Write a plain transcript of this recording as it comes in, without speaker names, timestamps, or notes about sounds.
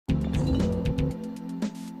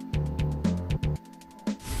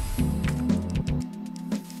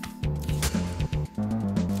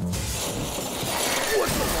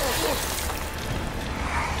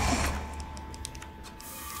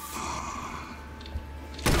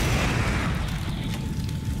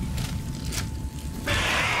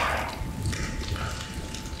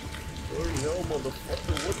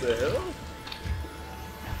the hell?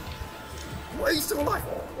 Why are you still alive?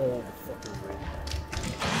 Oh, fucking way.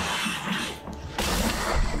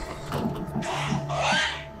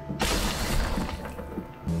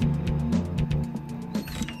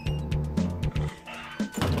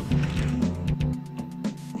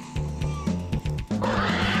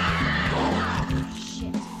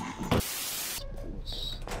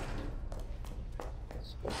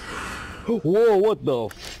 Whoa, what the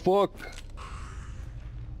fuck?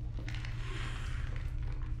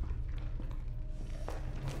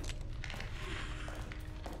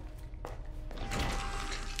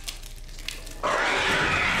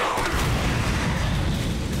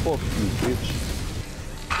 Fuck you, bitch.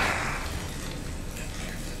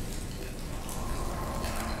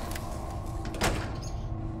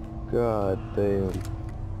 God damn.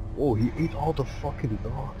 Oh, he ate all the fucking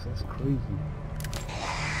dogs. That's crazy.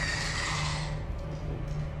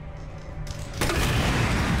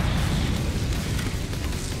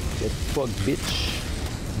 Get fucked, bitch.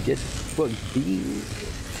 Get fucked, bitch.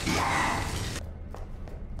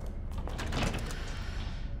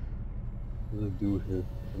 What's it do here?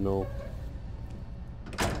 No.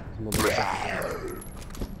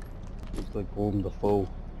 It's like Willem Dafoe.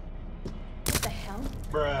 What the hell?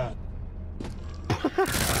 Bruh.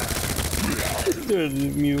 There's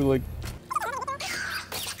me like.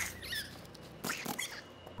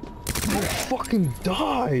 Oh, fucking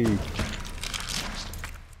die!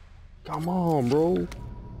 Come on, bro. I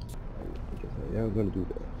guess I am gonna do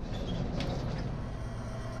that.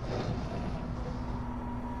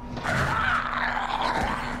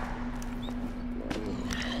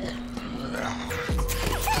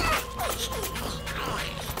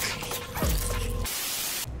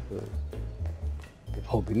 If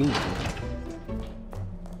hoping easy.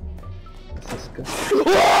 That's disgusting.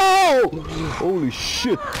 Whoa! Holy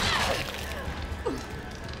shit!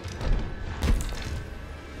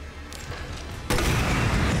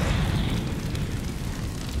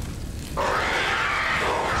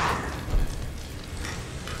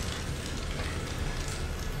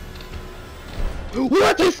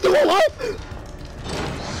 What? He's still alive?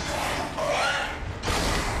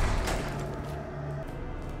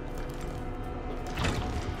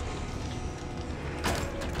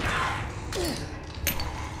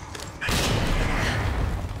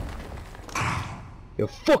 Yeah,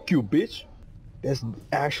 fuck you, bitch. That's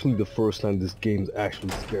actually the first time this game's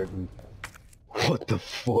actually scared me. What the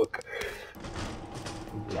fuck?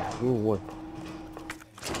 Oh, what?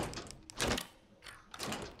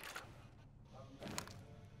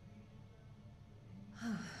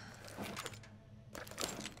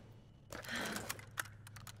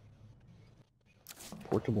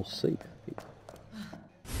 Portable safe.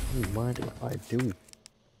 Don't mind if I do.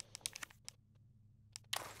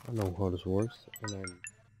 I know how this works, and then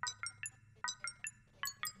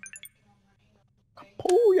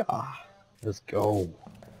Kapooyah! Let's go.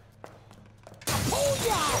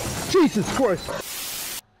 Kapooyah! Jesus Christ!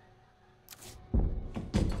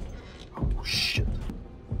 Oh shit!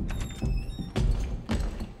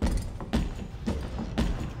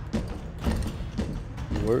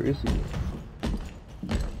 Where is he?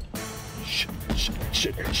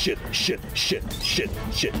 Shit, shit, shit, shit, shit, shit,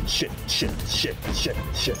 shit, shit, shit, shit, shit, shit,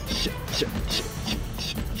 shit, shit.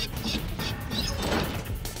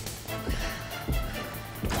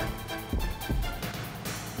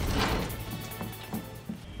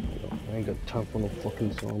 I ain't got time for no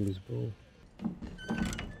fucking zombies, bro.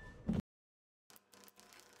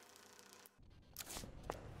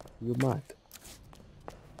 You're mad.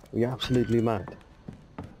 You're absolutely mad.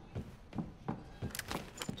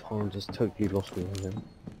 Tom just totally lost me again.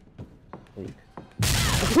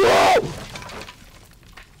 Whoa!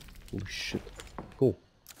 Oh shit. Cool.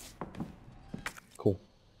 Cool.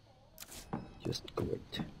 Just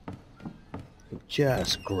great.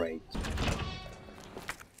 Just great.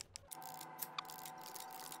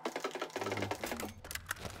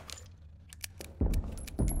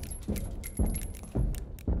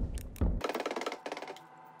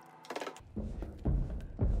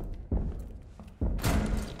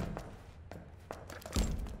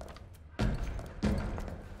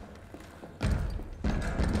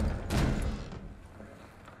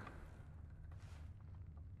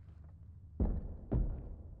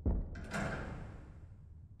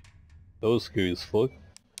 That was scary as fuck.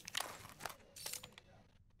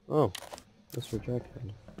 Oh, that's where Jack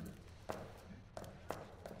had.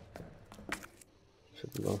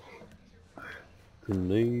 Should be off.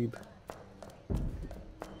 Grenade.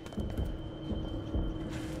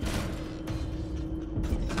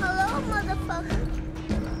 Hello, motherfucker.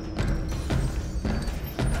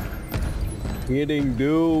 kidding,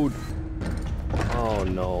 dude. Oh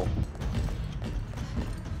no.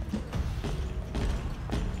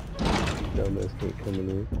 Dumbass can't come in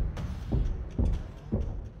here.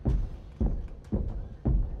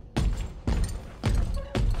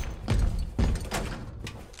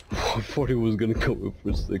 I thought he was gonna come in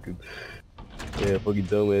for a second. Yeah, fucking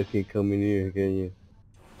dumbass can't come in here, can you?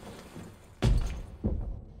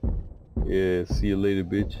 Yeah, see you later,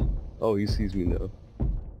 bitch. Oh, he sees me now.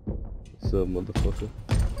 What's up, motherfucker?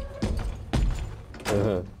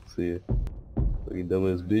 See ya. Fucking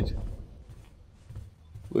dumbass bitch.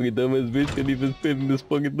 Fucking dumbass bitch can't even fit in this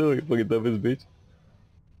fucking door, you fucking dumbass bitch.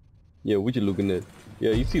 Yeah, what you looking at?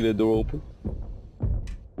 Yeah, you see that door open?